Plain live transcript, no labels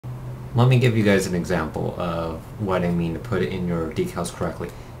let me give you guys an example of what I mean to put it in your decals correctly.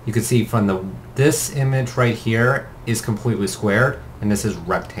 You can see from this image right here is completely squared, and this is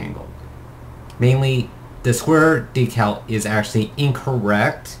rectangle. Mainly, the square decal is actually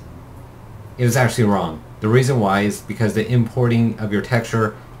incorrect. It was actually wrong. The reason why is because the importing of your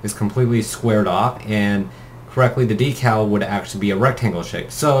texture is completely squared off, and correctly the decal would actually be a rectangle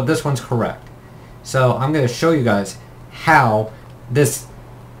shape. So this one's correct. So I'm going to show you guys how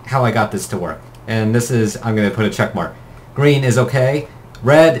I got this to work. And this is, I'm going to put a check mark. Green is okay.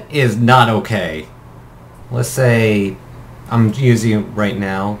 Red is not okay. Let's say I'm using right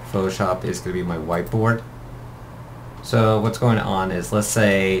now, Photoshop is going to be my whiteboard. So what's going on is, let's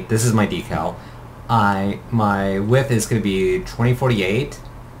say this is my decal. My width is going to be 2048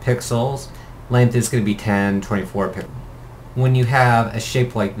 pixels. Length is going to be 1024 pixels. When you have a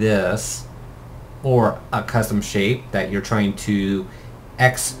shape like this, or a custom shape that you're trying to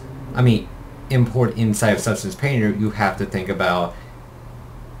import inside of Substance Painter, you have to think about,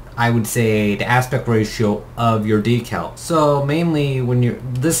 I would say, the aspect ratio of your decal. So mainly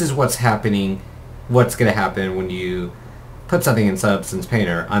this is what's going to happen when you put something in Substance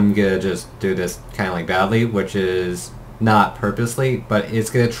Painter. I'm going to just do this kind of like badly, which is not purposely, but it's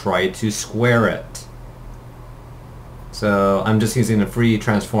going to try to square it. So I'm just using the free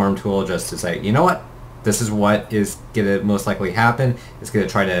transform tool just to say, you know what? This is what is going to most likely happen. It's going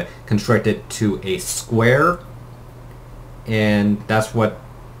to try to constrict it to a square, and that's what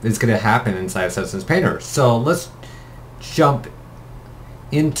is going to happen inside of Substance Painter. So let's jump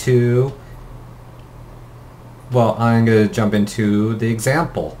into, well, I'm going to jump into the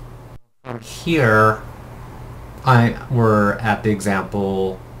example. Here, we're at the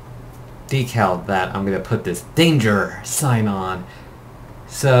example decal that I'm going to put this danger sign on.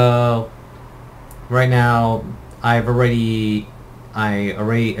 So right now I already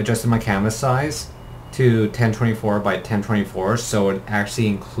adjusted my canvas size to 1024 by 1024, so it actually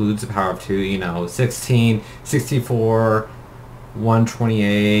includes the power of 2, 16, 64,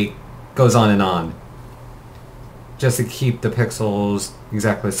 128, goes on and on, just to keep the pixels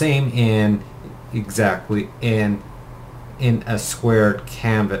exactly the same and exactly in a squared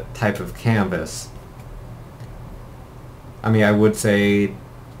type of canvas. I would say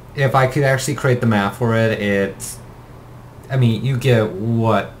if I could actually create the map for it, you get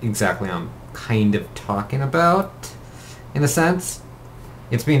what exactly I'm kind of talking about, in a sense.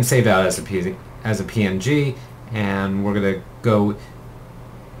 It's being saved out as a PNG, and I'm going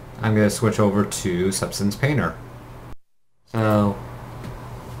to switch over to Substance Painter. So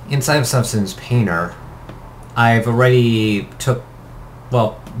inside of Substance Painter, I've already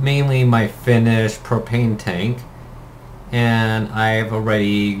mainly my finished propane tank, and I've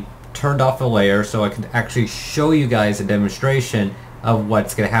already turned off the layer so I can actually show you guys a demonstration of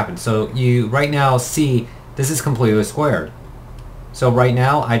what's going to happen. So you right now see this is completely squared. So right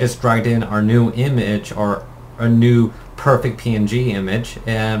now I just dragged in our new image, or a new perfect PNG image,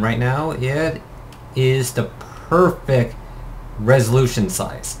 and right now it is the perfect resolution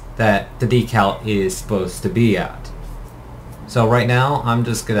size that the decal is supposed to be at. So right now I'm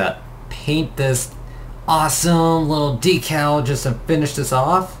just gonna paint this awesome little decal just to finish this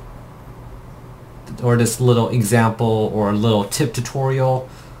off, or this little example or a little tip tutorial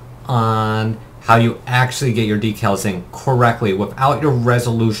on how you actually get your decals in correctly without your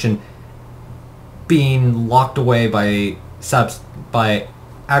resolution being locked away by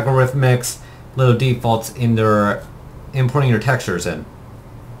algorithmics little defaults in their importing your textures in.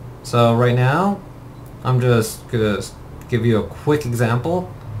 So right now I'm just gonna give you a quick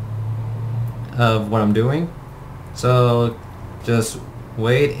example of what I'm doing. So just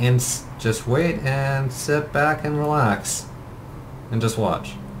wait and sit back and relax and just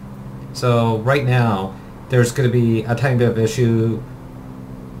watch. So right now there's going to be a tiny bit of issue.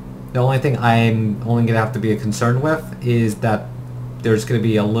 The only thing I'm only going to have to be concerned with is that there's going to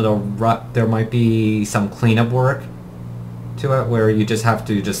be there might be some cleanup work to it, where you just have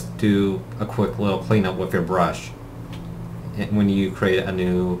to do a quick little cleanup with your brush when you create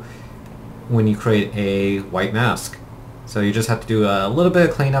a white mask. So you just have to do a little bit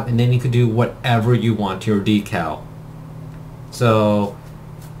of cleanup, and then you can do whatever you want to your decal. So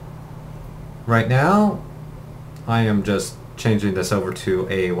right now I am just changing this over to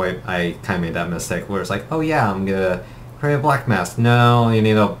a white. I kind of made that mistake where it's like, oh yeah, I'm gonna create a black mask. No, you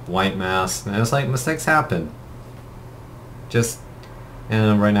need a white mask. And it's like, mistakes happen.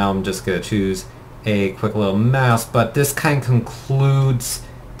 And right now I'm just gonna choose a quick little mask, but this kind of concludes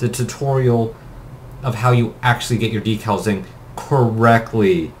the tutorial of how you actually get your decals in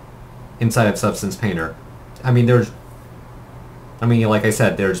correctly inside of Substance Painter. Like I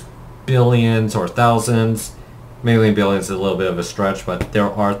said, there's billions or thousands, maybe billions is a little bit of a stretch, but there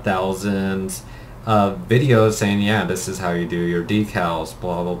are thousands of videos saying, yeah, this is how you do your decals,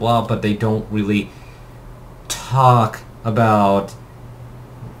 blah blah blah, but they don't really talk about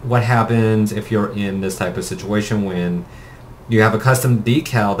what happens if you're in this type of situation when you have a custom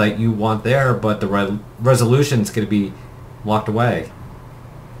decal that you want there, but the resolution is going to be locked away.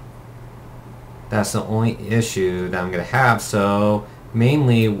 That's the only issue that I'm going to have. So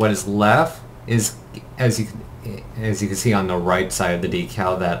mainly what is left is, as you can see on the right side of the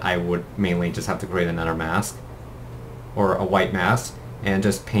decal, that I would mainly just have to create another mask or a white mask and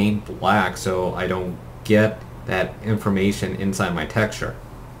just paint black so I don't get that information inside my texture.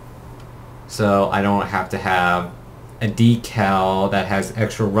 So I don't have to have a decal that has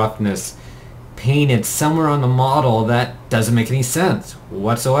extra roughness painted somewhere on the model. That doesn't make any sense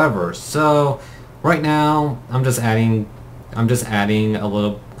whatsoever. So right now I'm just adding a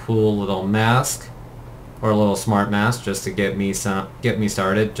little cool little mask, or a little smart mask, just to get me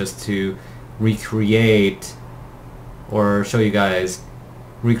started, just to recreate or show you guys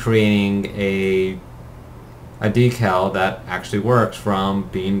recreating a decal that actually works from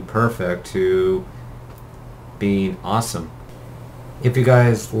being perfect to being awesome. If you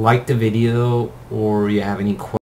guys liked the video or you have any questions